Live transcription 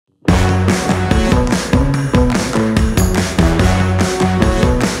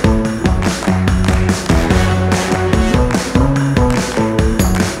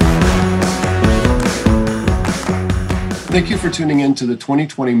Thank you for tuning in to the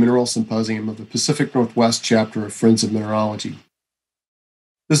 2020 Mineral Symposium of the Pacific Northwest chapter of Friends of Mineralogy.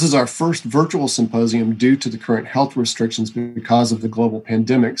 This is our first virtual symposium due to the current health restrictions because of the global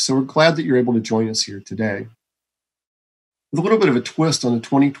pandemic, so we're glad that you're able to join us here today. With a little bit of a twist on the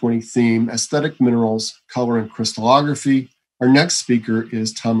 2020 theme, Aesthetic Minerals, Color and Crystallography, our next speaker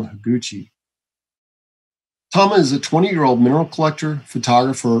is Tama Higuchi. Tama is a 20-year-old mineral collector,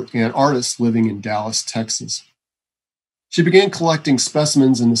 photographer, and artist living in Dallas, Texas. She began collecting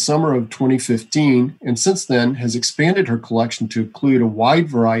specimens in the summer of 2015, and since then has expanded her collection to include a wide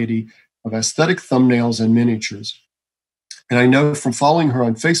variety of aesthetic thumbnails and miniatures. And I know from following her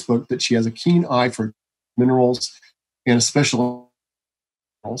on Facebook that she has a keen eye for minerals and especially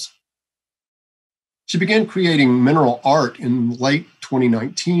minerals. She began creating mineral art in late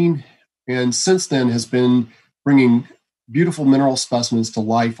 2019, and since then has been bringing beautiful mineral specimens to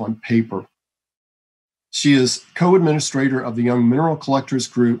life on paper. She is co-administrator of the Young Mineral Collectors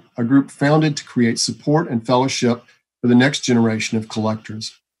Group, a group founded to create support and fellowship for the next generation of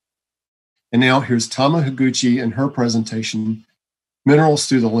collectors. And now here's Tama Higuchi and her presentation, Minerals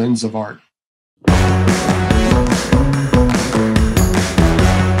Through the Lens of Art.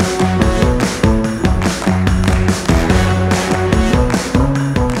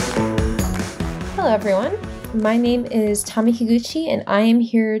 Hello, everyone. My name is Tama Higuchi, and I am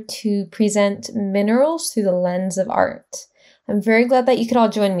here to present Minerals Through the Lens of Art. I'm very glad that you could all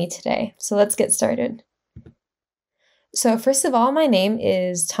join me today, so let's get started. So first of all, my name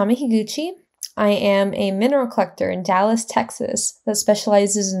is Tama Higuchi. I am a mineral collector in Dallas, Texas, that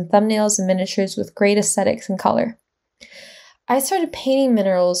specializes in thumbnails and miniatures with great aesthetics and color. I started painting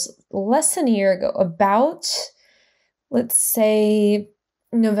minerals less than a year ago, about, let's say,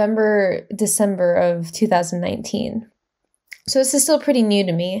 November, December of 2019. So this is still pretty new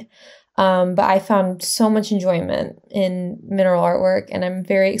to me, but I found so much enjoyment in mineral artwork, and I'm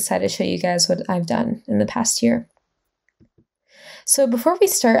very excited to show you guys what I've done in the past year. So before we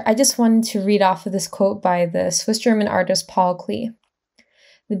start, I just wanted to read off of this quote by the Swiss-German artist Paul Klee.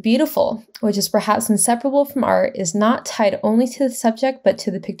 "The beautiful, which is perhaps inseparable from art, is not tied only to the subject, but to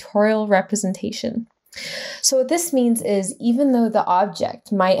the pictorial representation." So what this means is, even though the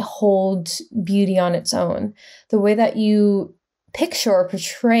object might hold beauty on its own, the way that you picture or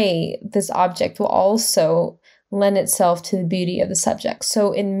portray this object will also lend itself to the beauty of the subject.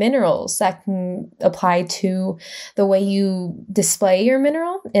 So in minerals, that can apply to the way you display your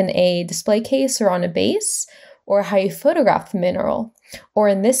mineral in a display case or on a base, or how you photograph the mineral, or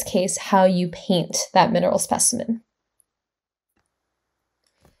in this case, how you paint that mineral specimen.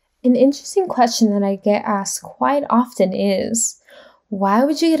 An interesting question that I get asked quite often is, why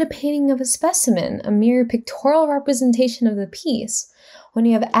would you get a painting of a specimen, a mere pictorial representation of the piece, when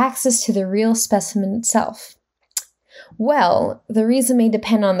you have access to the real specimen itself? Well, the reason may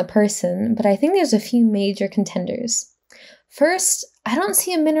depend on the person, but I think there's a few major contenders. First, I don't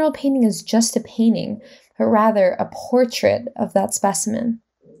see a mineral painting as just a painting, but rather a portrait of that specimen.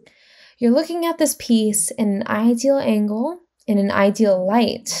 You're looking at this piece in an ideal angle, in an ideal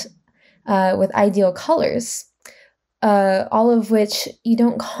light, with ideal colors, all of which you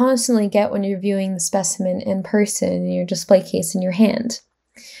don't constantly get when you're viewing the specimen in person in your display case in your hand.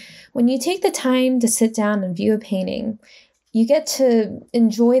 When you take the time to sit down and view a painting, you get to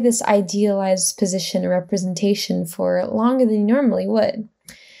enjoy this idealized position or representation for longer than you normally would,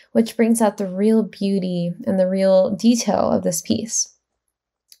 which brings out the real beauty and the real detail of this piece.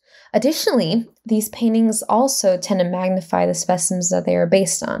 Additionally, these paintings also tend to magnify the specimens that they are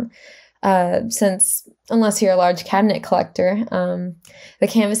based on, since, unless you're a large cabinet collector, the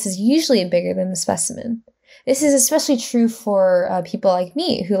canvas is usually bigger than the specimen. This is especially true for people like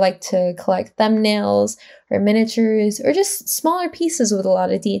me who like to collect thumbnails or miniatures or just smaller pieces with a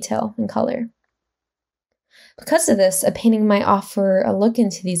lot of detail and color. Because of this, a painting might offer a look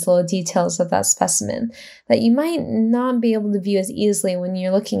into these little details of that specimen that you might not be able to view as easily when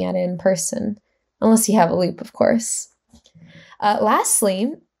you're looking at it in person, unless you have a loupe, of course.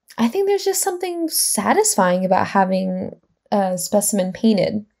 Lastly, I think there's just something satisfying about having a specimen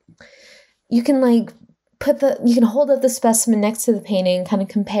painted. You can you can hold up the specimen next to the painting, kind of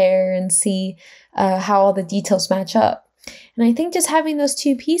compare and see how all the details match up. And I think just having those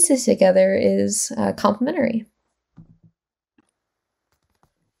two pieces together is complementary.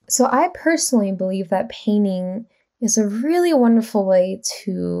 So I personally believe that painting is a really wonderful way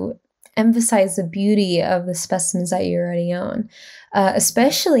to emphasize the beauty of the specimens that you already own,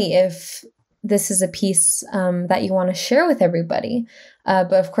 especially if this is a piece that you want to share with everybody.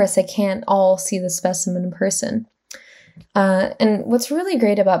 But of course, they can't all see the specimen in person. And what's really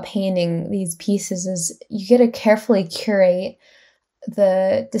great about painting these pieces is you get to carefully curate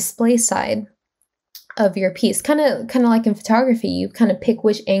the display side of your piece, kind of like in photography. You kind of pick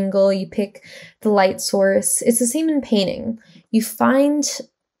which angle, you pick the light source. It's the same in painting. You find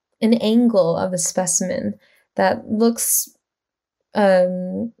an angle of a specimen that looks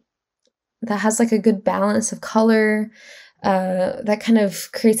that has like a good balance of color, that kind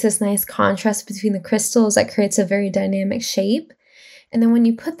of creates this nice contrast between the crystals that creates a very dynamic shape. And then when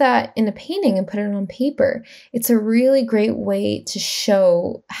you put that in a painting and put it on paper, it's a really great way to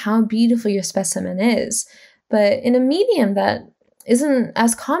show how beautiful your specimen is, but in a medium that isn't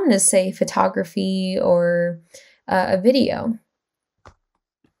as common as, say, photography or a video.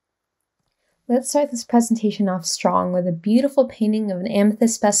 Let's start this presentation off strong with a beautiful painting of an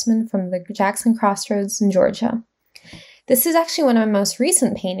amethyst specimen from the Jackson Crossroads in Georgia. This is actually one of my most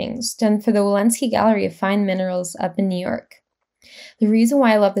recent paintings, done for the Walensky Gallery of Fine Minerals up in New York. The reason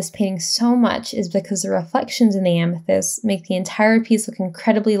why I love this painting so much is because the reflections in the amethyst make the entire piece look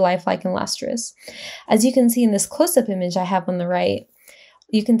incredibly lifelike and lustrous. As you can see in this close-up image I have on the right,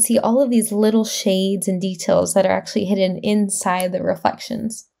 you can see all of these little shades and details that are actually hidden inside the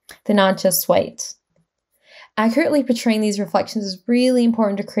reflections. They're not just white. Accurately portraying these reflections is really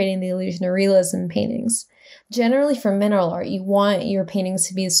important to creating the illusion of realism in paintings. Generally, for mineral art, you want your paintings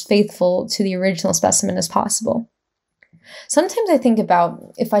to be as faithful to the original specimen as possible. Sometimes I think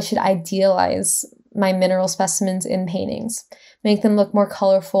about if I should idealize my mineral specimens in paintings, make them look more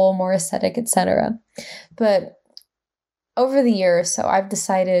colorful, more aesthetic, etc. But over the year or so, I've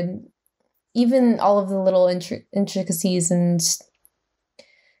decided even all of the little intricacies and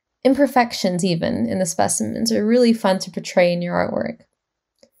imperfections even in the specimens are really fun to portray in your artwork.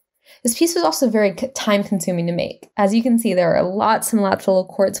 This piece was also very time-consuming to make. As you can see, there are lots and lots of little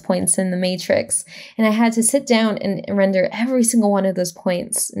quartz points in the matrix, and I had to sit down and render every single one of those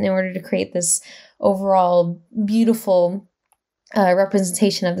points in order to create this overall beautiful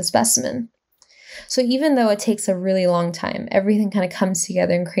representation of the specimen. So even though it takes a really long time, everything kind of comes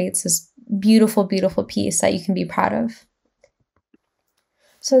together and creates this beautiful, beautiful piece that you can be proud of.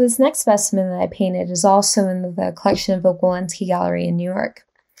 So this next specimen that I painted is also in the collection of the Walensky Gallery in New York.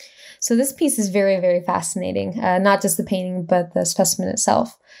 So this piece is very, very fascinating, not just the painting, but the specimen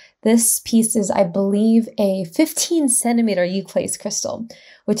itself. This piece is, I believe, a 15 centimeter euclase crystal,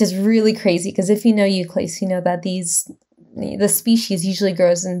 which is really crazy because if you know euclase, you know that the species usually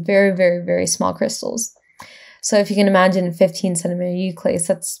grows in very, very, very small crystals. So if you can imagine a 15 centimeter euclase,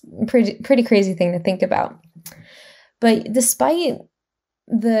 that's a pretty crazy thing to think about. But despite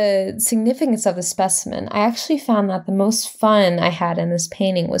the significance of the specimen, I actually found that the most fun I had in this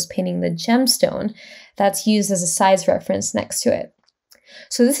painting was painting the gemstone that's used as a size reference next to it.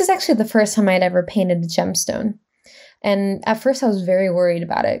 So this is actually the first time I'd ever painted a gemstone. And at first I was very worried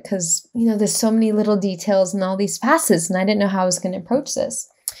about it because, you know, there's so many little details and all these facets and I didn't know how I was going to approach this.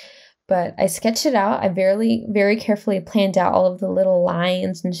 But I sketched it out. I very carefully planned out all of the little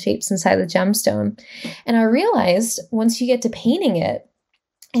lines and shapes inside the gemstone. And I realized once you get to painting it,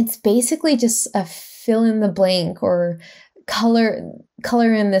 it's basically just a fill in the blank or color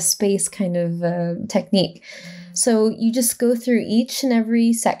in the space kind of technique. So you just go through each and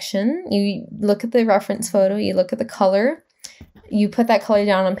every section. You look at the reference photo, you look at the color, you put that color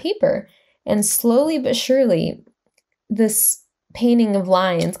down on paper, and slowly but surely, this painting of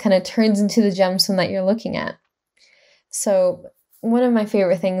lines kind of turns into the gemstone that you're looking at. So one of my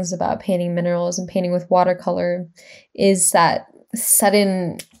favorite things about painting minerals and painting with watercolor is that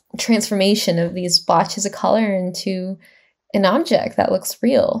sudden transformation of these blotches of color into an object that looks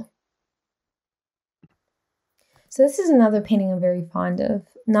real. So this is another painting I'm very fond of,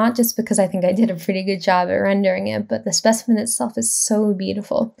 not just because I think I did a pretty good job at rendering it, but the specimen itself is so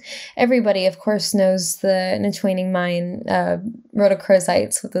beautiful. Everybody, of course, knows the Nitwaning mine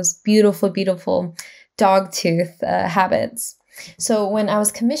rhodochrosites with those beautiful, beautiful dogtooth habits. So when I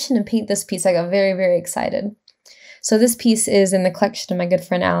was commissioned to paint this piece, I got very, very excited. So this piece is in the collection of my good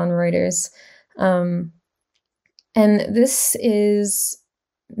friend Alan Reuters. And this is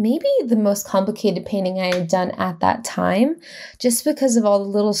maybe the most complicated painting I had done at that time, just because of all the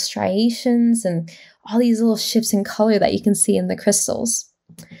little striations and all these little shifts in color that you can see in the crystals.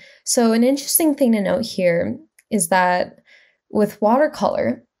 So an interesting thing to note here is that with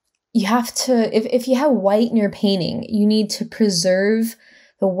watercolor, you have to, if you have white in your painting, you need to preserve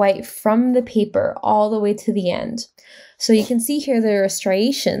the white from the paper all the way to the end. So you can see here there are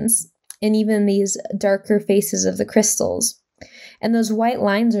striations and even these darker faces of the crystals. And those white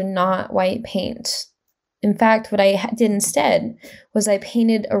lines are not white paint. In fact, what I did instead was I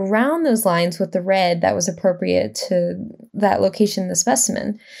painted around those lines with the red that was appropriate to that location in the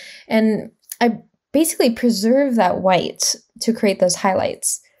specimen. And I basically preserved that white to create those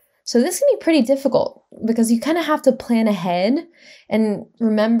highlights. So this can be pretty difficult because you kind of have to plan ahead and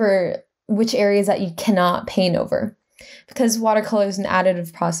remember which areas that you cannot paint over. Because watercolor is an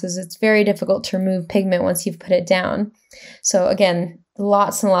additive process, it's very difficult to remove pigment once you've put it down. So again,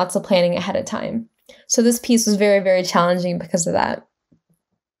 lots and lots of planning ahead of time. So this piece was very, very challenging because of that.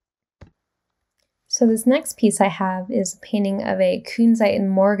 So this next piece I have is a painting of a kunzite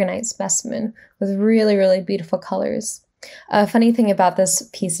and morganite specimen with really, really beautiful colors. A funny thing about this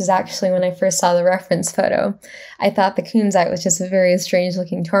piece is actually when I first saw the reference photo, I thought the kunzite was just a very strange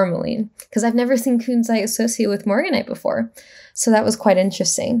looking tourmaline because I've never seen kunzite associated with morganite before. So that was quite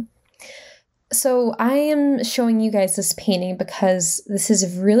interesting. So I am showing you guys this painting because this is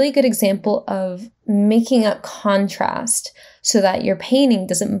a really good example of making up contrast so that your painting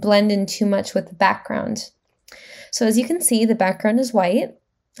doesn't blend in too much with the background. So as you can see, the background is white,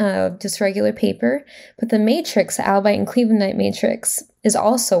 just regular paper, but the matrix, the albite and clevelandite matrix, is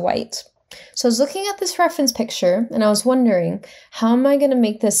also white. So I was looking at this reference picture and I was wondering, how am I going to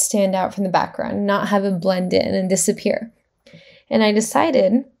make this stand out from the background, not have it blend in and disappear? And I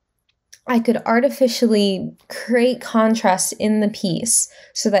decided I could artificially create contrast in the piece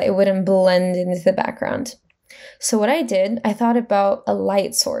so that it wouldn't blend into the background. So what I did, I thought about a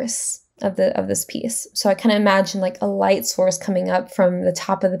light source of this piece. So I kind of imagined like a light source coming up from the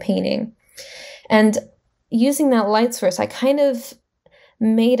top of the painting. And using that light source, I kind of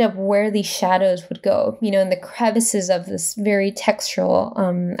made up where these shadows would go, in the crevices of this very textural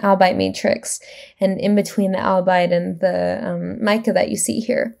albite matrix and in between the albite and the mica that you see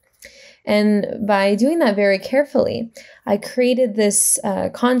here. And by doing that very carefully, I created this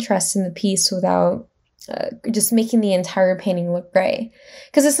contrast in the piece without just making the entire painting look gray.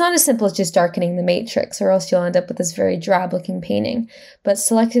 Because it's not as simple as just darkening the matrix, or else you'll end up with this very drab-looking painting. But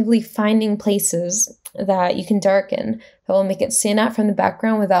selectively finding places that you can darken that will make it stand out from the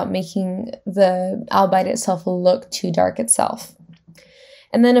background without making the albite itself look too dark itself.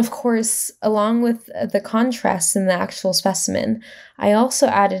 And then, of course, along with the contrast in the actual specimen, I also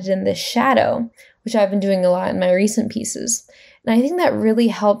added in this shadow, which I've been doing a lot in my recent pieces. And I think that really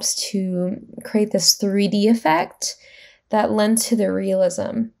helps to create this 3D effect that lends to the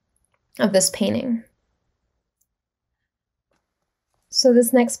realism of this painting. So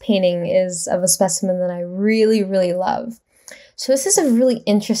this next painting is of a specimen that I really, really love. So this is a really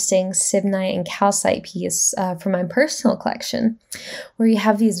interesting stibnite and calcite piece from my personal collection, where you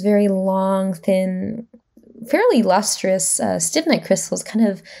have these very long, thin, fairly lustrous stibnite crystals kind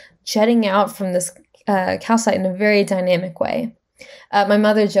of jutting out from this calcite in a very dynamic way. My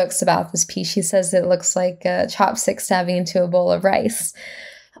mother jokes about this piece. She says it looks like chopsticks stabbing into a bowl of rice.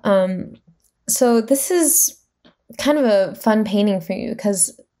 So this is kind of a fun painting for you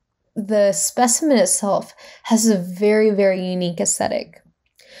because the specimen itself has a very, very unique aesthetic.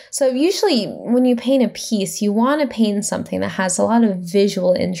 So usually when you paint a piece, you want to paint something that has a lot of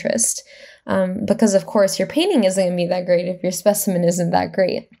visual interest because, of course, your painting isn't going to be that great if your specimen isn't that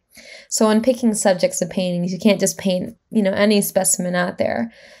great. So when picking subjects of paintings, you can't just paint, any specimen out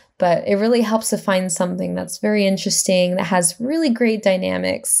there. But it really helps to find something that's very interesting, that has really great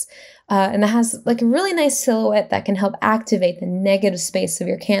dynamics, and that has like a really nice silhouette that can help activate the negative space of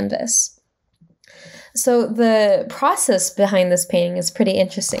your canvas. So the process behind this painting is pretty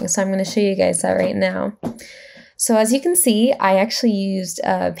interesting. So I'm going to show you guys that right now. So as you can see, I actually used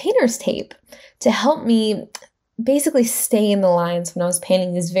painter's tape to help me basically stay in the lines when I was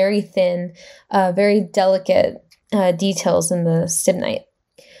painting these very thin, very delicate details in the stibnite.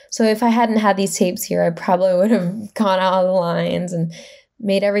 So if I hadn't had these tapes here, I probably would have gone out of the lines and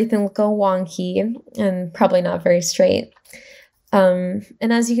made everything look all wonky and probably not very straight. And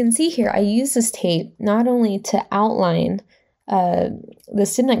as you can see here, I use this tape not only to outline the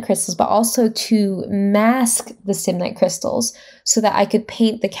stibnite crystals, but also to mask the stibnite crystals so that I could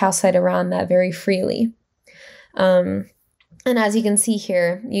paint the calcite around that very freely. And as you can see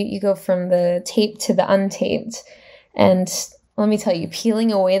here, you go from the tape to the untaped. And let me tell you,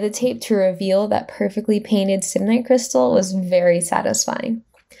 peeling away the tape to reveal that perfectly painted stibnite crystal was very satisfying.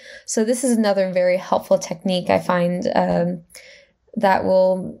 So this is another very helpful technique I find that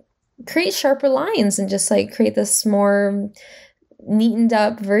will create sharper lines and just like create this more neatened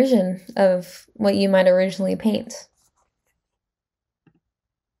up version of what you might originally paint.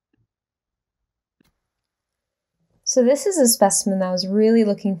 So this is a specimen that I was really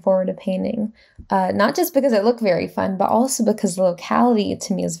looking forward to painting, not just because it looked very fun, but also because the locality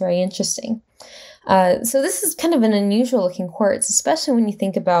to me is very interesting. So this is kind of an unusual looking quartz, especially when you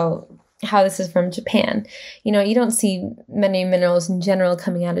think about how this is from Japan. You know, you don't see many minerals in general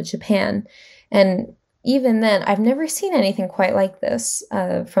coming out of Japan. And even then, I've never seen anything quite like this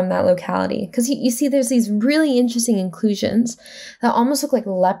from that locality. Because you see there's these really interesting inclusions that almost look like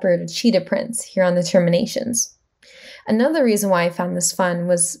leopard or cheetah prints here on the terminations. Another reason why I found this fun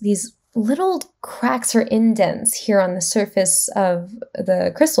was these little cracks or indents here on the surface of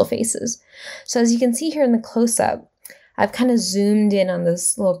the crystal faces. So as you can see here in the close-up, I've kind of zoomed in on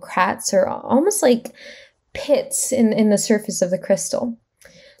those little cracks or almost like pits in the surface of the crystal.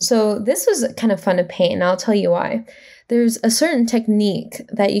 So this was kind of fun to paint, and I'll tell you why. There's a certain technique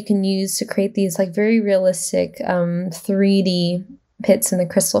that you can use to create these like very realistic 3D pits in the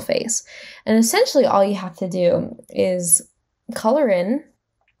crystal face. And essentially all you have to do is color in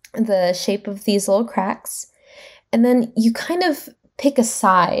the shape of these little cracks, and then you kind of pick a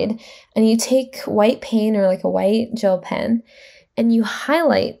side and you take white paint or like a white gel pen and you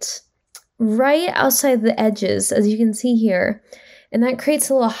highlight right outside the edges, as you can see here. And that creates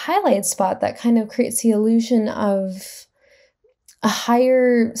a little highlight spot that kind of creates the illusion of a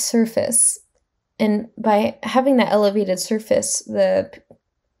higher surface. And by having that elevated surface, the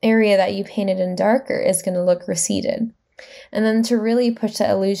area that you painted in darker is going to look receded. And then to really push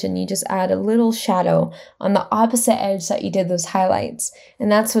that illusion, you just add a little shadow on the opposite edge that you did those highlights.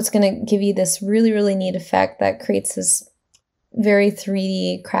 And that's what's going to give you this really, really neat effect that creates this very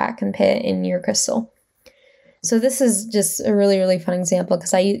 3D crack and pit in your crystal. So this is just a really, really fun example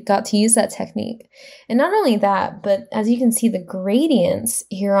because I got to use that technique. And not only that, but as you can see, the gradients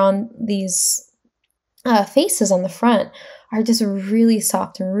here on these faces on the front are just really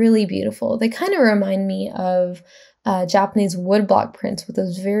soft and really beautiful. They kind of remind me of Japanese woodblock prints with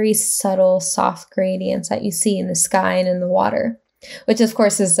those very subtle, soft gradients that you see in the sky and in the water, which of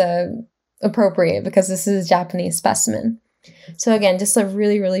course is appropriate because this is a Japanese specimen. So again, just a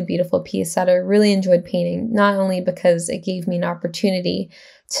really, really beautiful piece that I really enjoyed painting, not only because it gave me an opportunity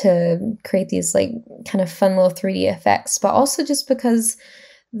to create these like kind of fun little 3D effects, but also just because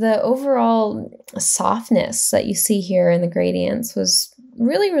the overall softness that you see here in the gradients was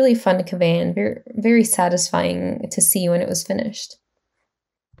really, really fun to convey and very, very satisfying to see when it was finished.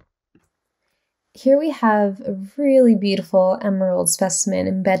 Here we have a really beautiful emerald specimen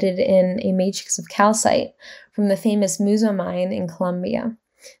embedded in a matrix of calcite from the famous Muzo mine in Colombia.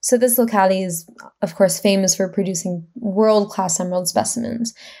 So this locality is, of course, famous for producing world-class emerald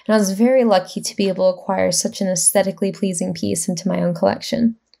specimens, and I was very lucky to be able to acquire such an aesthetically pleasing piece into my own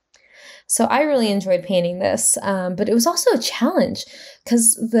collection. So I really enjoyed painting this, but it was also a challenge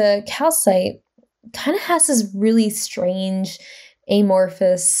because the calcite kind of has this really strange,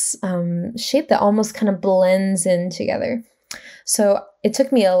 amorphous shape that almost kind of blends in together. So it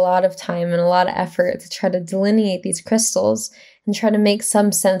took me a lot of time and a lot of effort to try to delineate these crystals and try to make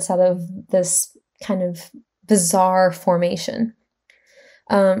some sense out of this kind of bizarre formation.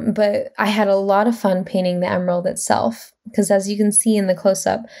 But I had a lot of fun painting the emerald itself because as you can see in the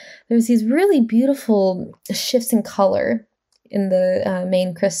close-up, there's these really beautiful shifts in color in the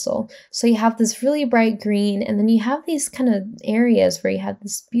main crystal. So you have this really bright green, and then you have these kind of areas where you have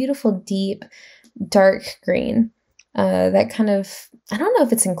this beautiful, deep, dark green that kind of, I don't know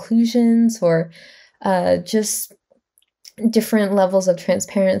if it's inclusions or just different levels of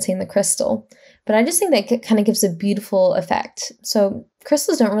transparency in the crystal. But I just think that it kind of gives a beautiful effect. So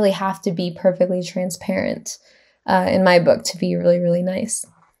crystals don't really have to be perfectly transparent in my book to be really, really nice.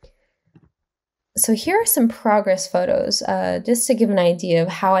 So here are some progress photos, just to give an idea of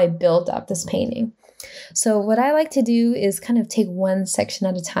how I built up this painting. So what I like to do is kind of take one section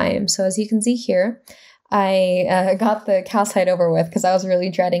at a time. So as you can see here, I got the calcite over with because I was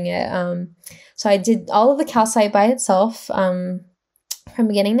really dreading it. So I did all of the calcite by itself from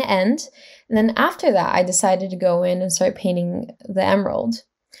beginning to end. And then after that, I decided to go in and start painting the emerald.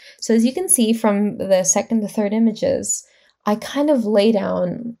 So as you can see from the second to third images, I kind of lay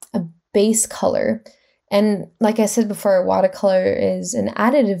down a base color. And like I said before, watercolor is an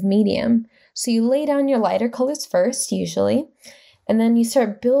additive medium. So you lay down your lighter colors first, usually, and then you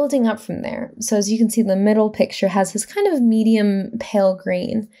start building up from there. So as you can see, the middle picture has this kind of medium pale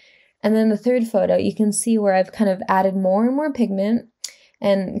green. And then the third photo, you can see where I've kind of added more and more pigment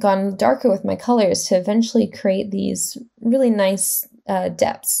and gone darker with my colors to eventually create these really nice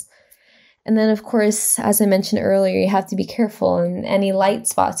depths. And then, of course, as I mentioned earlier, you have to be careful, and any light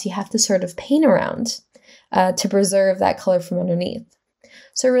spots you have to sort of paint around to preserve that color from underneath.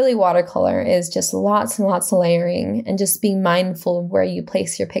 So really watercolor is just lots and lots of layering and just being mindful of where you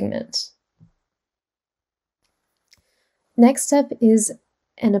place your pigment. Next up is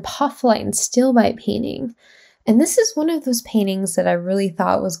an apophyllite and still bite painting. And this is one of those paintings that I really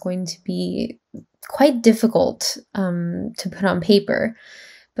thought was going to be quite difficult to put on paper.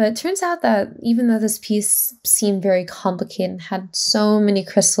 But it turns out that even though this piece seemed very complicated and had so many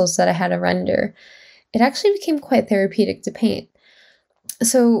crystals that I had to render, it actually became quite therapeutic to paint.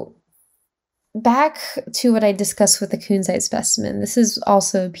 So back to what I discussed with the kunzite specimen, this is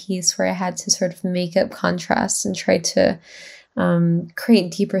also a piece where I had to sort of make up contrast and try to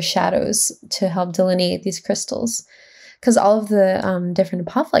create deeper shadows to help delineate these crystals. Because all of the different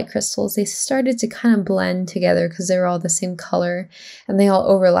apophyllite crystals, they started to kind of blend together because they were all the same color and they all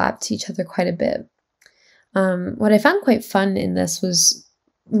overlapped each other quite a bit. What I found quite fun in this was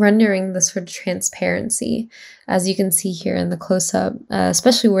rendering the sort of transparency, as you can see here in the close-up,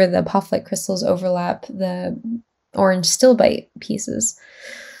 especially where the apophyllite crystals overlap the orange stilbite pieces.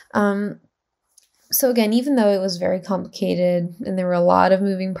 So again, even though it was very complicated and there were a lot of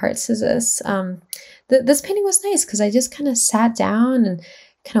moving parts to this, this painting was nice because I just kind of sat down and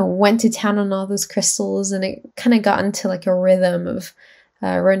kind of went to town on all those crystals, and it kind of got into like a rhythm of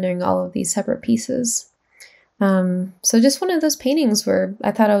rendering all of these separate pieces. So just one of those paintings where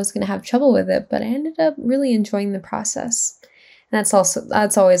I thought I was going to have trouble with it, but I ended up really enjoying the process. And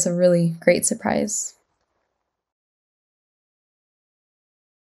that's always a really great surprise.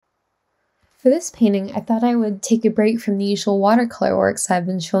 For this painting, I thought I would take a break from the usual watercolor works I've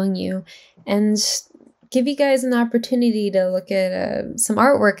been showing you and give you guys an opportunity to look at some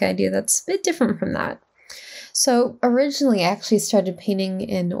artwork I do that's a bit different from that. So originally I actually started painting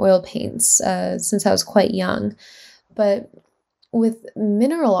in oil paints since I was quite young, but with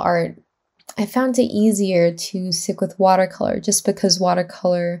mineral art, I found it easier to stick with watercolor just because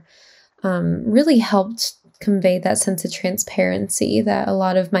watercolor really helped convey that sense of transparency that a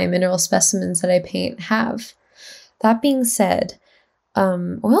lot of my mineral specimens that I paint have. That being said,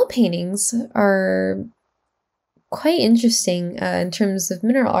 oil paintings are quite interesting in terms of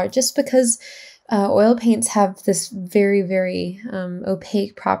mineral art just because oil paints have this very, very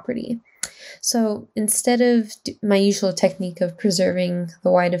opaque property. So instead of my usual technique of preserving the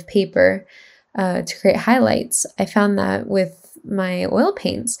white of paper to create highlights, I found that with my oil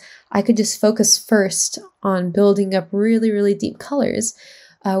paints, I could just focus first on building up really, really deep colors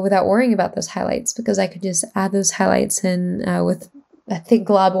without worrying about those highlights because I could just add those highlights in with a thick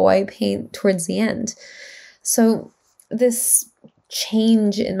glob of white paint towards the end. So this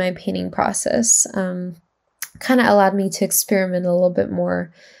change in my painting process kind of allowed me to experiment a little bit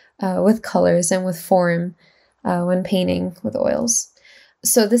more with colors and with form when painting with oils.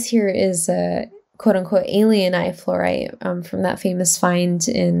 So this here is a quote-unquote alien eye fluorite from that famous find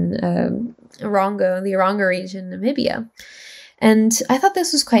in the Orongo region, Namibia. And I thought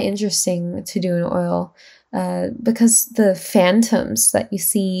this was quite interesting to do in oil because the phantoms that you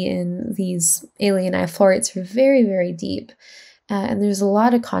see in these alien eye fluorites are very, very deep. And there's a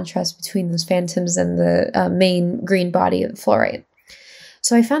lot of contrast between those phantoms and the main green body of the fluorite.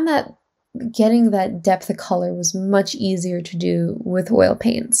 So I found that getting that depth of color was much easier to do with oil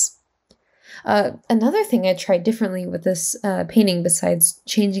paints. Another thing I tried differently with this painting, besides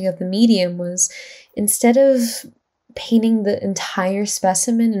changing up the medium, was instead of painting the entire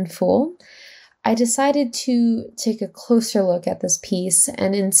specimen in full, I decided to take a closer look at this piece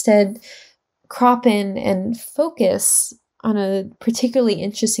and instead crop in and focus on a particularly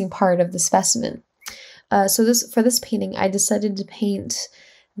interesting part of the specimen. So for this painting, I decided to paint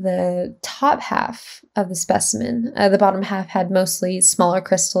the top half of the specimen. The bottom half had mostly smaller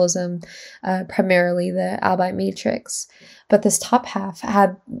crystals and primarily the albite matrix. But this top half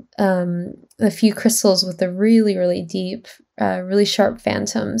had a few crystals with the really, really deep, really sharp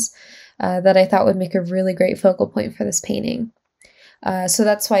phantoms that I thought would make a really great focal point for this painting. So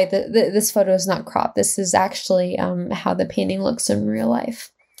that's why this photo is not cropped. This is actually how the painting looks in real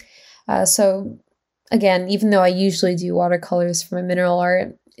life. So again, even though I usually do watercolors for my mineral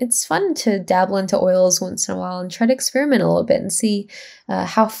art, it's fun to dabble into oils once in a while and try to experiment a little bit and see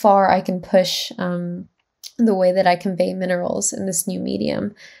how far I can push the way that I convey minerals in this new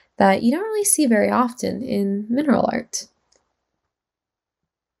medium that you don't really see very often in mineral art.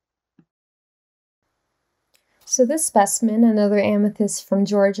 So this specimen, another amethyst from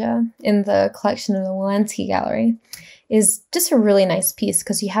Georgia in the collection of the Walensky Gallery, is just a really nice piece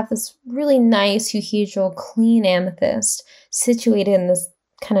because you have this really nice euhedral clean amethyst situated in this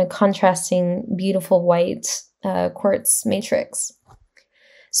kind of contrasting beautiful white quartz matrix.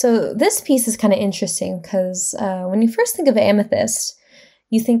 So this piece is kind of interesting because when you first think of amethyst,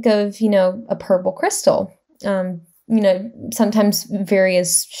 you think of, a purple crystal. Sometimes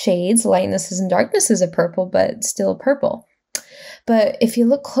various shades, lightnesses and darknesses of purple, but still purple. But if you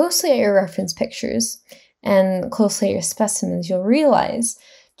look closely at your reference pictures and closely at your specimens, you'll realize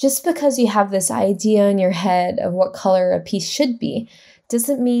just because you have this idea in your head of what color a piece should be,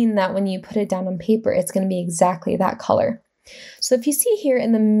 doesn't mean that when you put it down on paper, it's going to be exactly that color. So if you see here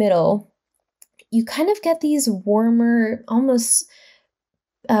in the middle, you kind of get these warmer, almost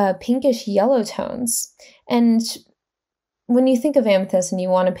pinkish yellow tones. And when you think of amethyst and you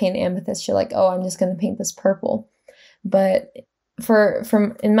want to paint amethyst, you're like, oh, I'm just going to paint this purple. But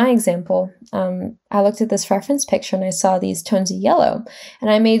in my example, I looked at this reference picture and I saw these tones of yellow, and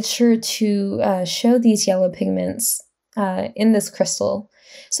I made sure to show these yellow pigments in this crystal.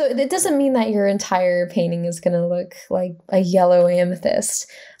 So it doesn't mean that your entire painting is going to look like a yellow amethyst,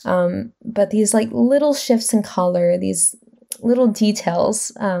 but these like little shifts in color, these little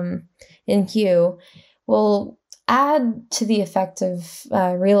details in hue will add to the effect of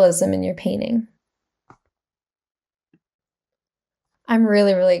realism in your painting. I'm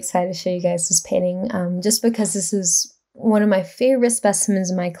really, really excited to show you guys this painting, just because this is one of my favorite specimens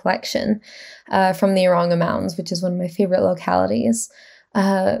in my collection from the Oranga Mountains, which is one of my favorite localities.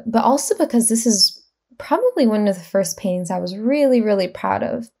 But also because this is probably one of the first paintings I was really, really proud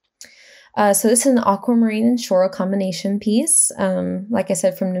of. So this is an aquamarine and shoral combination piece, like I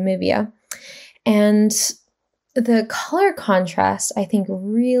said, from Namibia. And the color contrast, I think,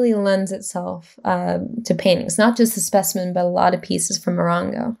 really lends itself to paintings, not just the specimen, but a lot of pieces from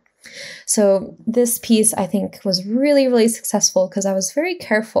Oranga. So this piece, I think, was really, really successful because I was very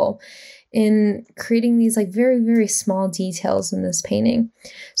careful in creating these like very, very small details in this painting.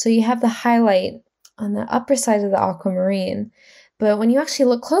 So you have the highlight on the upper side of the aquamarine, but when you actually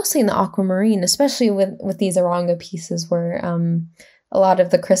look closely in the aquamarine, especially with these Oranga pieces where a lot of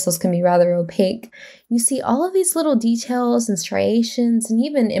the crystals can be rather opaque, you see all of these little details and striations and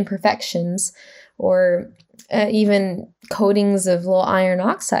even imperfections or even coatings of little iron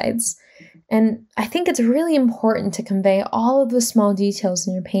oxides. And I think it's really important to convey all of the small details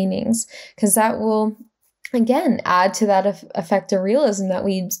in your paintings because that will, again, add to that effect of realism that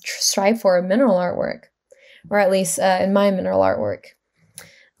we strive for in mineral artwork, or at least in my mineral artwork.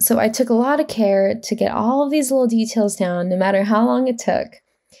 So I took a lot of care to get all of these little details down, no matter how long it took.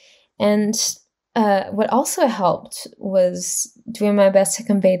 And what also helped was doing my best to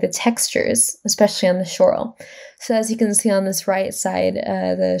convey the textures, especially on the shoral. So as you can see on this right side,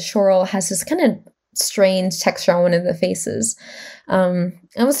 the shoral has this kind of strange texture on one of the faces. It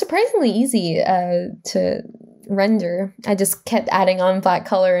was surprisingly easy to render. I just kept adding on black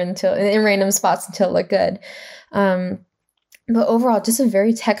color in random spots until it looked good. But overall, just a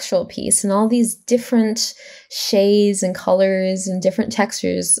very textural piece, and all these different shades and colors and different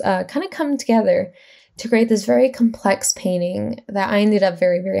textures kind of come together to create this very complex painting that I ended up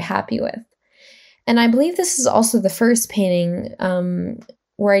very, very happy with. And I believe this is also the first painting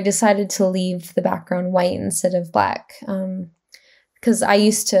where I decided to leave the background white instead of black, because I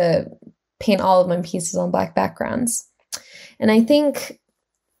used to paint all of my pieces on black backgrounds. And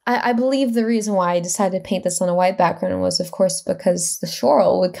I believe the reason why I decided to paint this on a white background was, of course, because the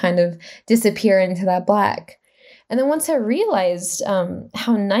shoral would kind of disappear into that black. And then once I realized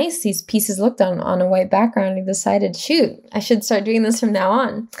how nice these pieces looked on a white background, I decided, shoot, I should start doing this from now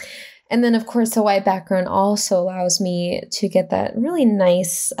on. And then, of course, the white background also allows me to get that really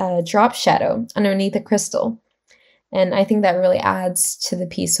nice drop shadow underneath the crystal. And I think that really adds to the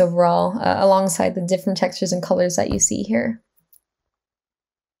piece overall, alongside the different textures and colors that you see here.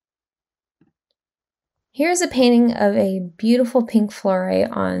 Here's a painting of a beautiful pink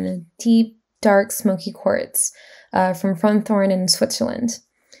fluorite on a deep, dark, smoky quartz from Fronthorn in Switzerland.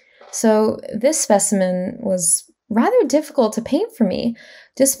 So this specimen was rather difficult to paint for me,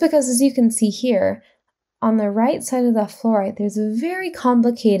 just because, as you can see here, on the right side of the fluorite, there's a very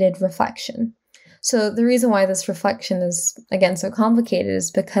complicated reflection. So the reason why this reflection is, again, so complicated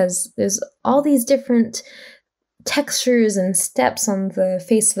is because there's all these different textures and steps on the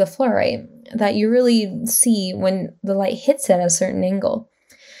face of the fluorite that you really see when the light hits it at a certain angle.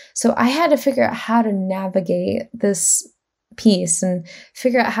 So I had to figure out how to navigate this piece and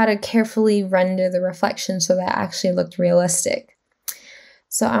figure out how to carefully render the reflection so that it actually looked realistic.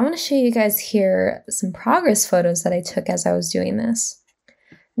 So I want to show you guys here some progress photos that I took as I was doing this.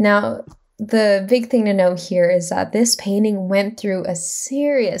 Now, the big thing to know here is that this painting went through a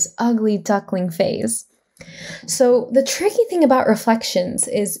serious ugly duckling phase. So the tricky thing about reflections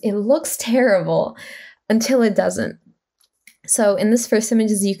is it looks terrible until it doesn't. So in this first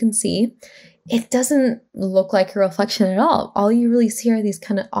image, as you can see, it doesn't look like a reflection at all. All you really see are these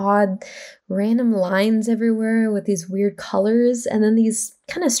kind of odd, random lines everywhere with these weird colors, and then these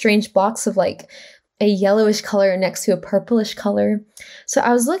kind of strange blocks of like a yellowish color next to a purplish color. So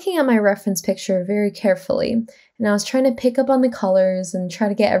I was looking at my reference picture very carefully, and I was trying to pick up on the colors and try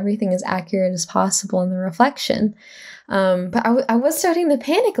to get everything as accurate as possible in the reflection. But I was starting to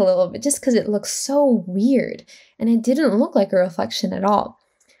panic a little bit just because it looked so weird, and it didn't look like a reflection at all.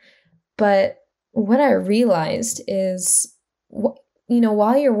 But what I realized is,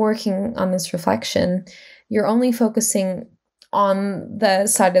 while you're working on this reflection, you're only focusing on the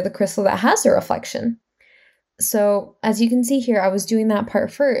side of the crystal that has a reflection. So as you can see here, I was doing that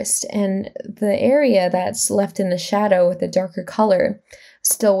part first, and the area that's left in the shadow with the darker color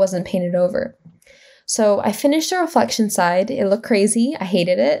still wasn't painted over. So I finished the reflection side. It looked crazy. I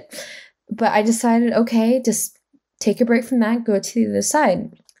hated it. But I decided, okay, just take a break from that, go to the other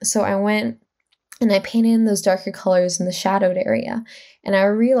side. So I went and I painted in those darker colors in the shadowed area. And I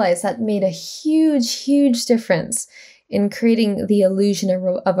realized that made a huge, huge difference in creating the illusion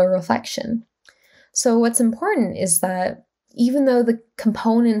of a reflection. So what's important is that even though the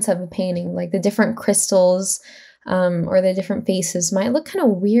components of a painting, like the different crystals or the different faces, might look kind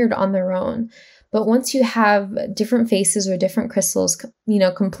of weird on their own, but once you have different faces or different crystals,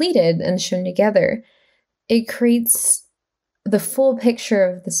 completed and shown together, it creates the full picture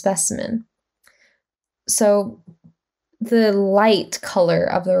of the specimen. So the light color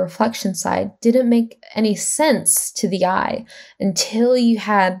of the reflection side didn't make any sense to the eye until you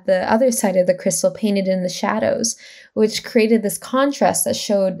had the other side of the crystal painted in the shadows, which created this contrast that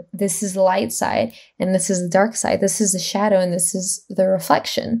showed this is the light side and this is the dark side. This is the shadow and this is the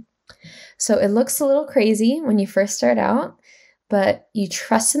reflection. So it looks a little crazy when you first start out, but you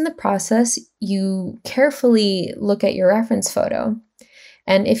trust in the process. You carefully look at your reference photo.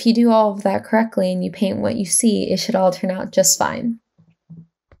 And if you do all of that correctly and you paint what you see, it should all turn out just fine.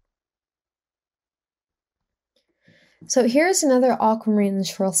 So here's another aquamarine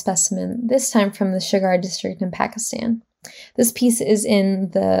shoral specimen, this time from the Shigar district in Pakistan. This piece is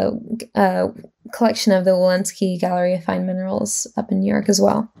in the collection of the Wolensky Gallery of Fine Minerals up in New York as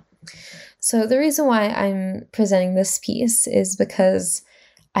well. So the reason why I'm presenting this piece is because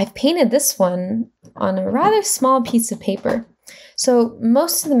I've painted this one on a rather small piece of paper. So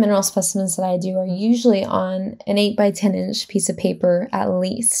most of the mineral specimens that I do are usually on an 8 by 10 inch piece of paper at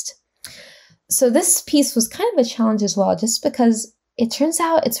least. So this piece was kind of a challenge as well, just because it turns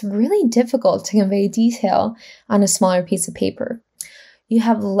out it's really difficult to convey detail on a smaller piece of paper. You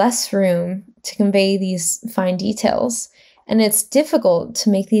have less room to convey these fine details, and it's difficult to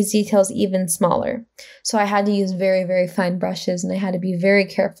make these details even smaller. So I had to use very, very fine brushes, and I had to be very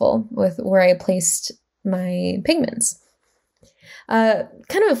careful with where I placed my pigments.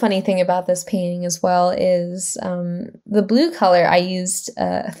 Kind of a funny thing about this painting as well is the blue color. I used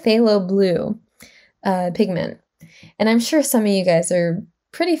phthalo blue pigment. And I'm sure some of you guys are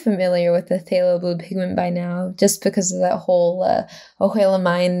pretty familiar with the phthalo blue pigment by now, just because of that whole Ohuela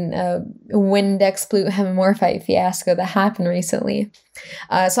Mine Windex blue hemimorphite fiasco that happened recently.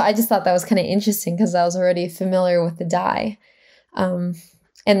 So I just thought that was kind of interesting because I was already familiar with the dye. And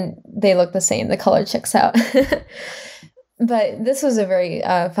they look the same. The color checks out. But this was a very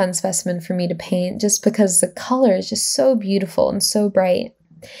fun specimen for me to paint just because the color is just so beautiful and so bright.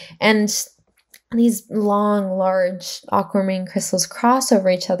 And these long, large aquamarine crystals cross over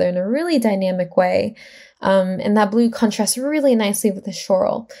each other in a really dynamic way. And that blue contrasts really nicely with the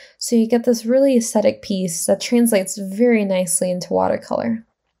shoral. So you get this really aesthetic piece that translates very nicely into watercolor.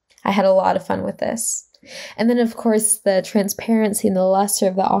 I had a lot of fun with this. And then, of course, the transparency and the luster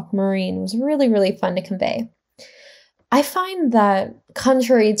of the aquamarine was really, really fun to convey. I find that,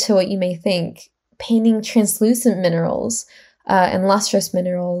 contrary to what you may think, painting translucent minerals and lustrous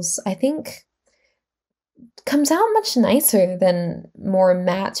minerals, I think, comes out much nicer than more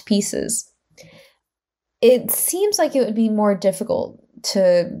matte pieces. It seems like it would be more difficult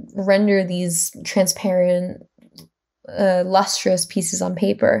to render these transparent, lustrous pieces on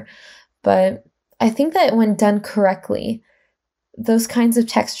paper, but I think that when done correctly, those kinds of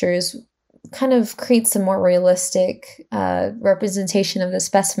textures kind of create some more realistic representation of the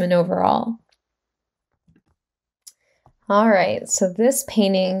specimen overall. All right, so this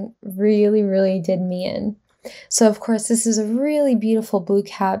painting really, really did me in. So, of course, this is a really beautiful blue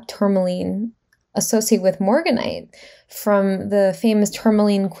cap tourmaline associated with morganite from the famous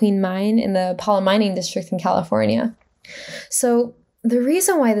Tourmaline Queen Mine in the Paula Mining District in California. So the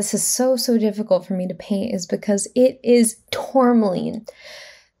reason why this is so difficult for me to paint is because it is tourmaline.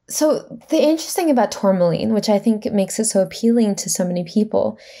 So the interesting about tourmaline, which I think makes it so appealing to so many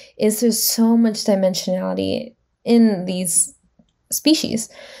people, is there's so much dimensionality in these species.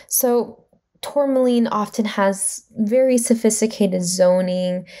 So tourmaline often has very sophisticated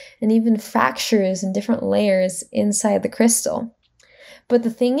zoning and even fractures and different layers inside the crystal. But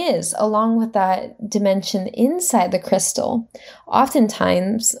the thing is, along with that dimension inside the crystal,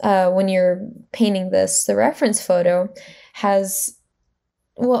 oftentimes when you're painting this, the reference photo has,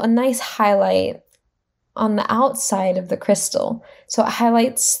 well, a nice highlight on the outside of the crystal. So it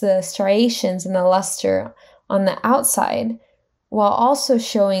highlights the striations and the luster on the outside, while also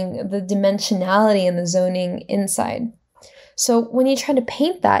showing the dimensionality and the zoning inside. So when you try to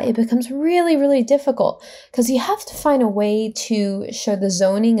paint that, it becomes really, really difficult because you have to find a way to show the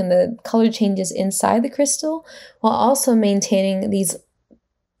zoning and the color changes inside the crystal while also maintaining these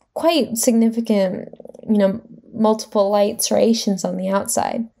quite significant, multiple light striations on the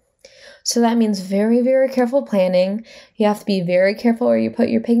outside. So that means very, very careful planning. You have to be very careful where you put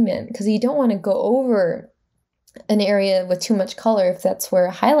your pigment because you don't want to go over an area with too much color if that's where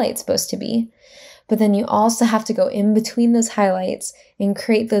a highlight's supposed to be. But then you also have to go in between those highlights and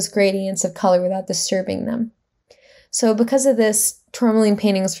create those gradients of color without disturbing them. So because of this, tourmaline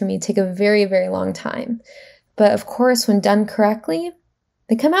paintings for me take a very, very long time. But of course, when done correctly,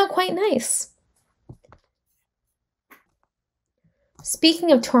 they come out quite nice.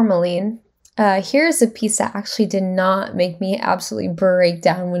 Speaking of tourmaline, here's a piece that actually did not make me absolutely break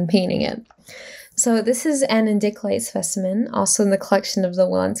down when painting it. So this is an indicolite specimen, also in the collection of the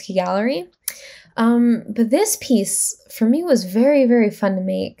Walensky Gallery. But this piece, for me, was very, very fun to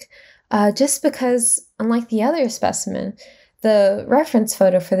make, just because, unlike the other specimen, the reference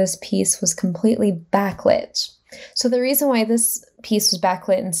photo for this piece was completely backlit. So the reason why this piece was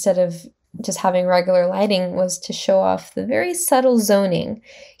backlit instead of just having regular lighting was to show off the very subtle zoning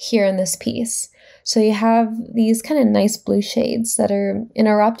here in this piece. So you have these kind of nice blue shades that are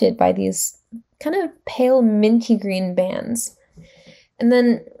interrupted by these kind of pale minty green bands. And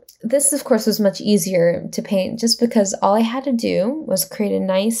then this, of course, was much easier to paint just because all I had to do was create a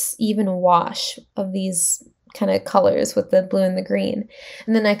nice even wash of these kind of colors with the blue and the green.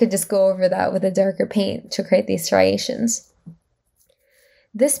 And then I could just go over that with a darker paint to create these striations.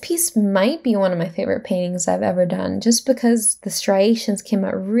 This piece might be one of my favorite paintings I've ever done just because the striations came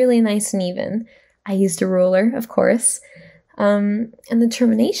out really nice and even. I used a ruler, of course. And the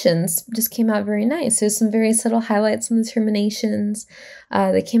terminations just came out very nice. There's some very subtle highlights on the terminations.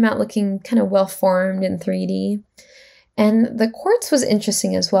 They came out looking kind of well-formed in 3D. And the quartz was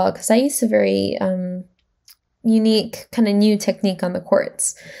interesting as well because I used a very unique kind of new technique on the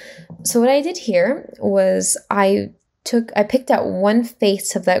quartz. So what I did here was I picked out one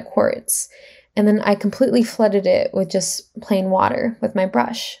face of that quartz and then I completely flooded it with just plain water with my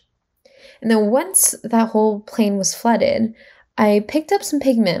brush. And then once that whole plane was flooded, I picked up some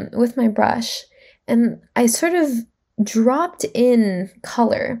pigment with my brush and I sort of dropped in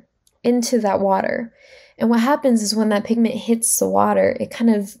color into that water. And what happens is when that pigment hits the water, it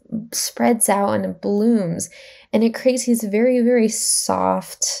kind of spreads out and it blooms and it creates these very, very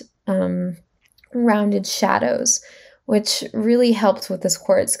soft, rounded shadows, which really helped with this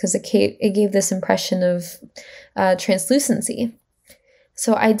quartz because it gave this impression of translucency.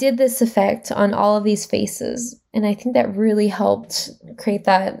 So I did this effect on all of these faces, and I think that really helped create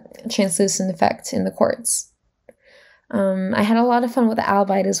that translucent effect in the quartz. I had a lot of fun with the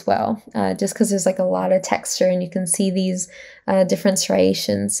albite as well, just because there's like a lot of texture and you can see these different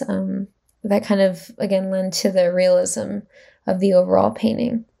striations that kind of, again, lend to the realism of the overall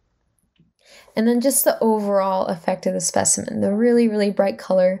painting. And then just the overall effect of the specimen, the really, really bright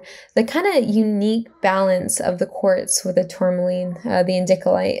color, the kind of unique balance of the quartz with the tourmaline, the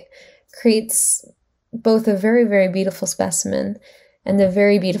indicolite, creates both a very, very beautiful specimen and a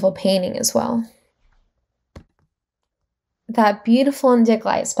very beautiful painting as well. That beautiful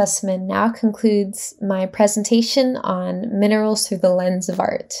indicolite specimen now concludes my presentation on minerals through the lens of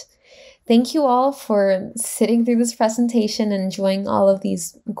art. Thank you all for sitting through this presentation and enjoying all of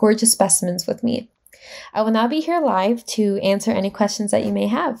these gorgeous specimens with me. I will now be here live to answer any questions that you may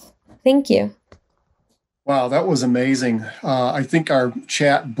have. Thank you. Wow, that was amazing. I think our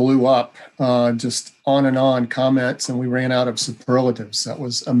chat blew up, just on comments, and we ran out of superlatives. That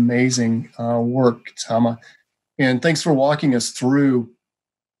was amazing work, Tama. And thanks for walking us through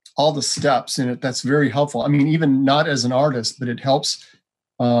all the steps in it. That's very helpful. I mean, even not as an artist, but it helps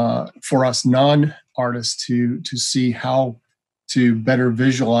for us non-artists to see how to better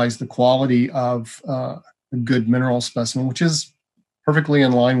visualize the quality of a good mineral specimen, which is perfectly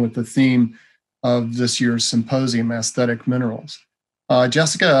in line with the theme of this year's symposium, aesthetic minerals.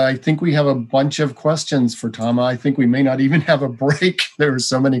 Jessica, I think we have a bunch of questions for Tama. I think we may not even have a break. There are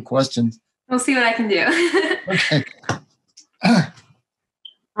so many questions. We'll see what I can do. Okay.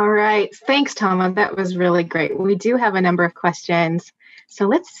 All right. Thanks, Tama. That was really great. We do have a number of questions. So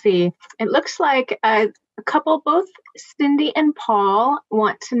let's see. It looks like a couple, both Cindy and Paul,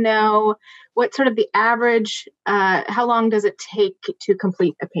 want to know what sort of the average, how long does it take to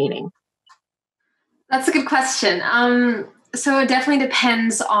complete a painting? That's a good question. So it definitely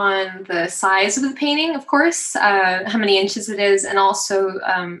depends on the size of the painting, of course, how many inches it is, and also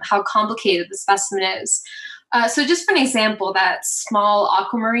how complicated the specimen is. So just for an example, that small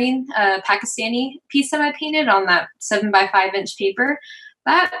aquamarine Pakistani piece that I painted on that 7x5 inch paper,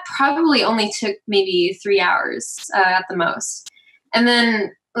 that probably only took maybe 3 hours at the most. And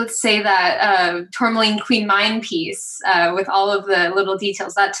then let's say that tourmaline queen mine piece with all of the little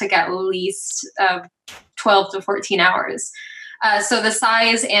details, that took at least 12 to 14 hours. So the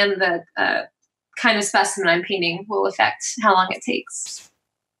size and the kind of specimen I'm painting will affect how long it takes.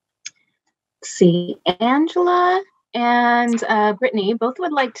 See, Angela and Brittany both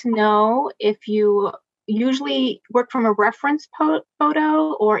would like to know if you usually work from a reference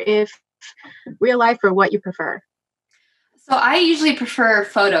photo or if real life, or what you prefer. So I usually prefer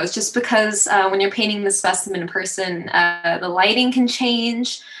photos just because when you're painting the specimen in person, the lighting can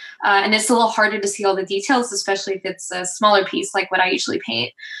change and it's a little harder to see all the details, especially if it's a smaller piece like what I usually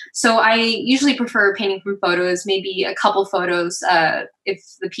paint. So I usually prefer painting from photos, maybe a couple photos if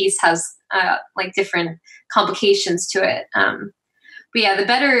the piece has like different complications to it. But yeah, the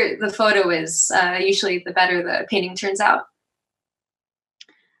better the photo is, usually the better the painting turns out.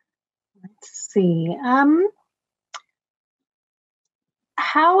 Let's see.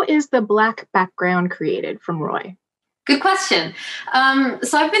 How is the black background created from Roy? Good question.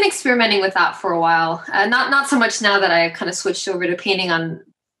 So I've been experimenting with that for a while. Not so much now that I kind of switched over to painting on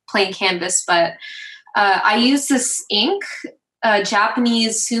plain canvas, but I use this ink,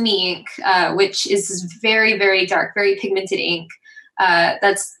 Japanese sumi ink, which is this very, very dark, very pigmented ink.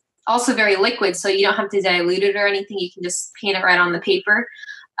 That's also very liquid, so you don't have to dilute it or anything. You can just paint it right on the paper,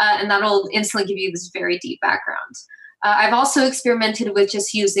 and that'll instantly give you this very deep background. I've also experimented with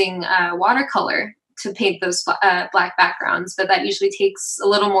just using watercolor to paint those black backgrounds, but that usually takes a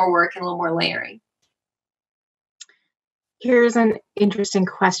little more work and a little more layering. Here's an interesting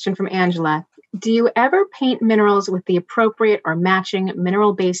question from Angela. Do you ever paint minerals with the appropriate or matching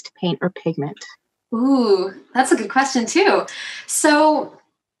mineral-based paint or pigment? Ooh, that's a good question too. So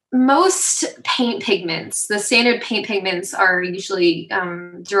most paint pigments, the standard paint pigments, are usually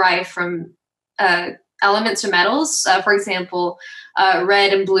derived from elements or metals. For example,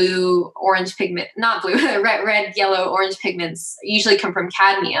 red and blue, orange pigment, not blue, red, yellow, orange pigments usually come from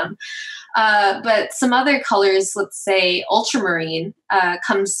cadmium. But some other colors, let's say ultramarine,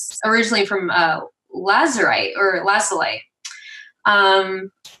 comes originally from lazurite or lazulite.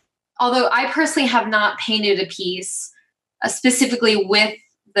 Although I personally have not painted a piece specifically with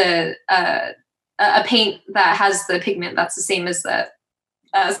the a paint that has the pigment that's the same as the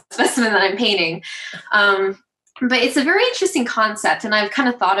specimen that I'm painting. But it's a very interesting concept, and I've kind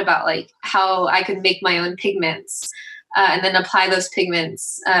of thought about like how I could make my own pigments and then apply those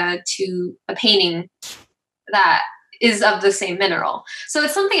pigments to a painting that is of the same mineral. So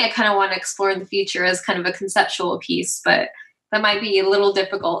it's something I kind of want to explore in the future as kind of a conceptual piece, but that might be a little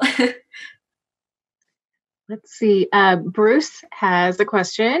difficult. Let's see. Bruce has a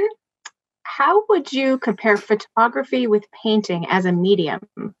question. How would you compare photography with painting as a medium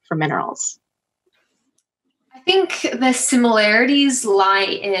for minerals? I think the similarities lie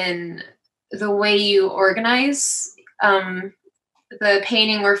in the way you organize the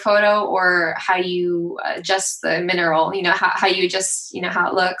painting or photo, or how you adjust the mineral, how you adjust, how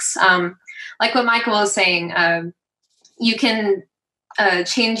it looks. Like what Michael was saying, you can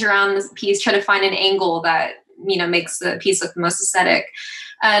change around this piece, try to find an angle that, makes the piece look the most aesthetic.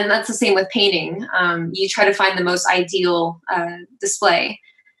 And that's the same with painting. You try to find the most ideal display.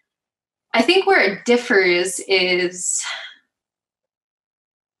 I think where it differs is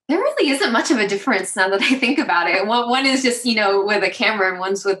there really isn't much of a difference now that I think about it. One is just, with a camera and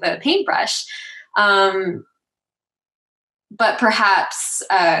one's with a paintbrush. But perhaps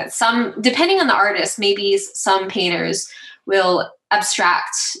depending on the artist, maybe some painters will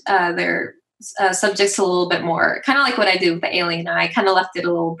abstract their subjects a little bit more, kind of like what I did with the alien eye. I kind of left it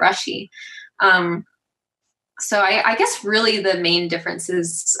a little brushy. So I guess really the main difference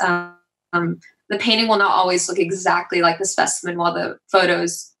is the painting will not always look exactly like the specimen, while the photo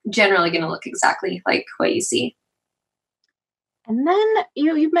is generally going to look exactly like what you see. And then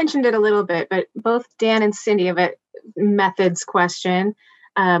you've mentioned it a little bit, but both Dan and Cindy have methods question.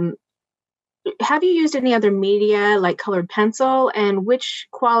 Have you used any other media like colored pencil, and which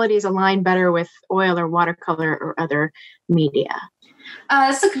qualities align better with oil or watercolor or other media?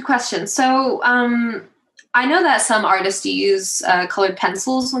 That's a good question. So I know that some artists use colored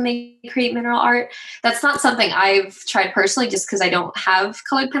pencils when they create mineral art. That's not something I've tried personally just because I don't have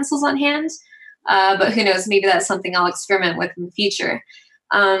colored pencils on hand. But who knows, maybe that's something I'll experiment with in the future.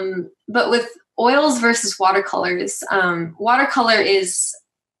 But with oils versus watercolors, watercolor is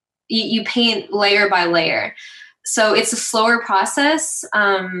you paint layer by layer. So it's a slower process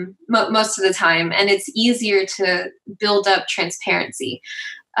most of the time, and it's easier to build up transparency.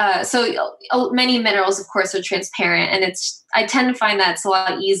 So many minerals, of course, are transparent, and I tend to find that it's a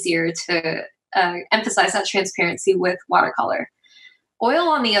lot easier to emphasize that transparency with watercolor. Oil,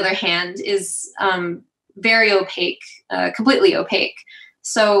 on the other hand, is very opaque, completely opaque.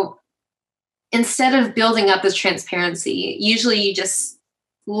 So instead of building up this transparency, usually you just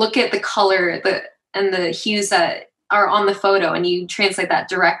look at the color and the hues that are on the photo, and you translate that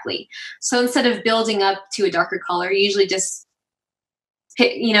directly. So instead of building up to a darker color, you usually just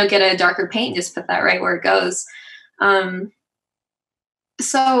get a darker paint and just put that right where it goes.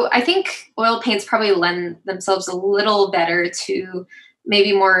 So I think oil paints probably lend themselves a little better to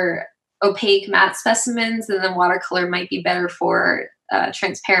maybe more opaque matte specimens, and then watercolor might be better for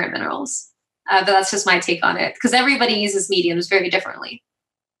transparent minerals. But that's just my take on it, because everybody uses mediums very differently.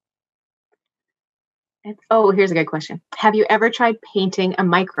 Here's a good question. Have you ever tried painting a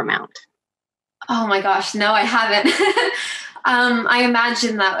micromount? Oh my gosh, no, I haven't. I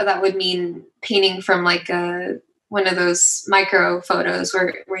imagine that would mean painting from like one of those micro photos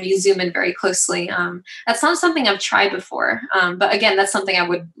where you zoom in very closely. That's not something I've tried before. But again, that's something I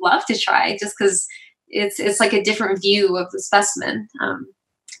would love to try, just because it's like a different view of the specimen.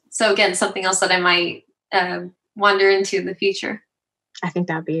 So again, something else that I might wander into in the future. I think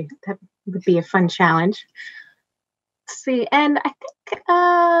that would be a fun challenge. Let's see, and I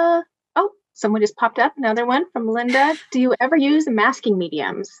think someone just popped up. Another one from Linda. Do you ever use masking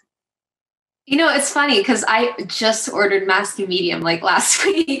mediums? It's funny because I just ordered masking medium like last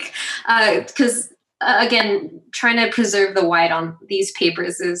week because again, trying to preserve the white on these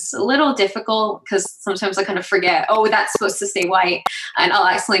papers is a little difficult because sometimes I kind of forget, that's supposed to stay white, and I'll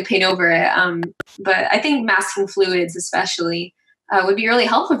accidentally paint over it. But I think masking fluids especially would be really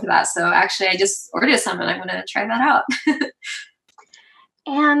helpful for that. So actually I just ordered some and I'm going to try that out.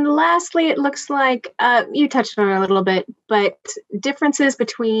 And lastly, it looks like you touched on it a little bit, but differences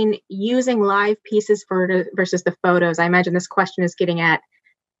between using live pieces versus the photos. I imagine this question is getting at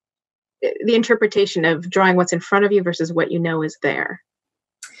the interpretation of drawing what's in front of you versus what you know is there.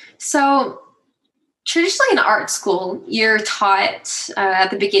 So traditionally in art school, you're taught at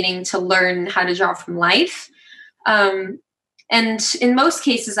the beginning to learn how to draw from life. And in most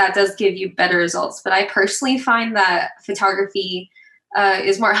cases, that does give you better results. But I personally find that photography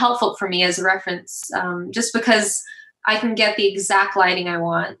is more helpful for me as a reference, just because I can get the exact lighting I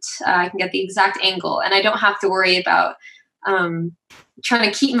want. I can get the exact angle, and I don't have to worry about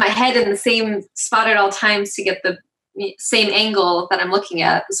trying to keep my head in the same spot at all times to get the same angle that I'm looking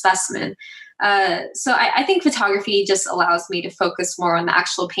at the specimen. So I think photography just allows me to focus more on the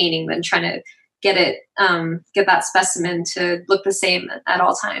actual painting than trying to get that specimen to look the same at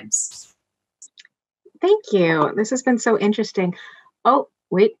all times. Thank you. This has been so interesting. Oh,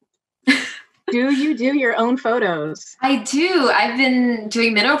 wait. Do you do your own photos? I do. I've been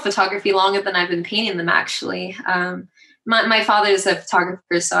doing mineral photography longer than I've been painting them, actually. My father is a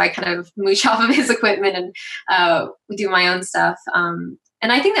photographer, so I kind of mooch off of his equipment and do my own stuff.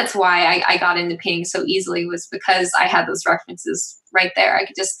 And I think that's why I got into painting so easily, was because I had those references right there. I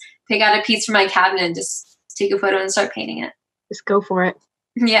could just pick out a piece from my cabinet and just take a photo and start painting it. Just go for it.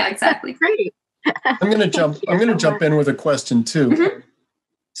 Yeah, exactly. Great. I'm going to jump in with a question too. Mm-hmm.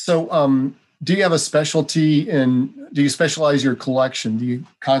 So, do you have a specialty do you specialize your collection? Do you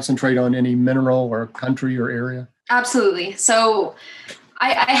concentrate on any mineral or country or area? Absolutely. So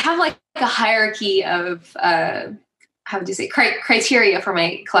I have like a hierarchy of, criteria for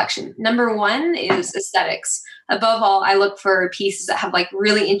my collection. Number one is aesthetics. Above all, I look for pieces that have like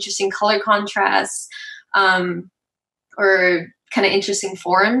really interesting color contrasts, or kind of interesting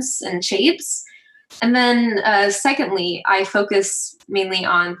forms and shapes. And then secondly, I focus mainly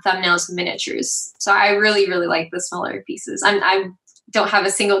on thumbnails and miniatures. So I really, really like the smaller pieces. I don't have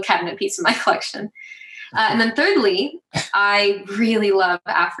a single cabinet piece in my collection. And then thirdly, I really love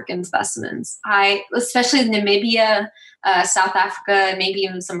African specimens. Especially Namibia, South Africa, maybe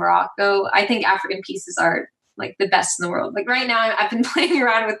even some Morocco. I think African pieces are like the best in the world. Like right now, I've been playing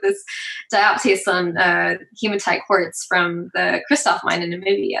around with this dioptase on hematite quartz from the Christoph mine in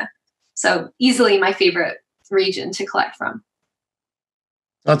Namibia. So easily my favorite region to collect from.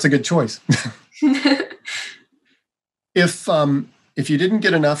 That's a good choice. If you didn't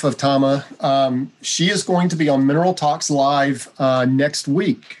get enough of Tama, she is going to be on Mineral Talks Live next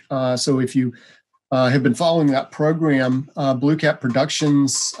week. So if you have been following that program, Blue Cat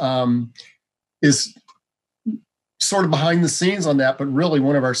Productions is sort of behind the scenes on that, but really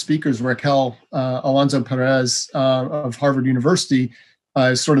one of our speakers, Raquel Alonso Perez of Harvard University,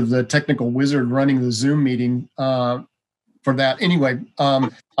 is sort of the technical wizard running the Zoom meeting for that. Anyway,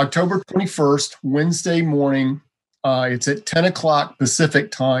 October 21st, Wednesday morning, it's at 10 o'clock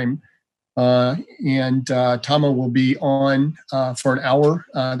Pacific time, and Tama will be on for an hour.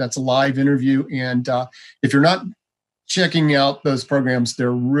 That's a live interview, and if you're not checking out those programs,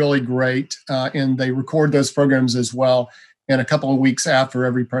 they're really great, and they record those programs as well. And a couple of weeks after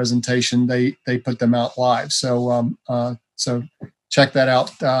every presentation, they put them out live. So so check that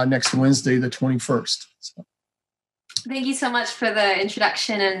out next Wednesday, the 21st. So. Thank you so much for the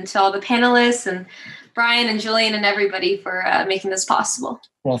introduction, and to all the panelists and Brian and Julian and everybody for making this possible.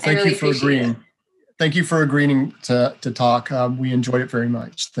 Well, thank you for agreeing. Thank you for agreeing to talk. We enjoyed it very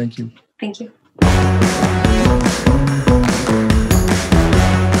much. Thank you. Thank you.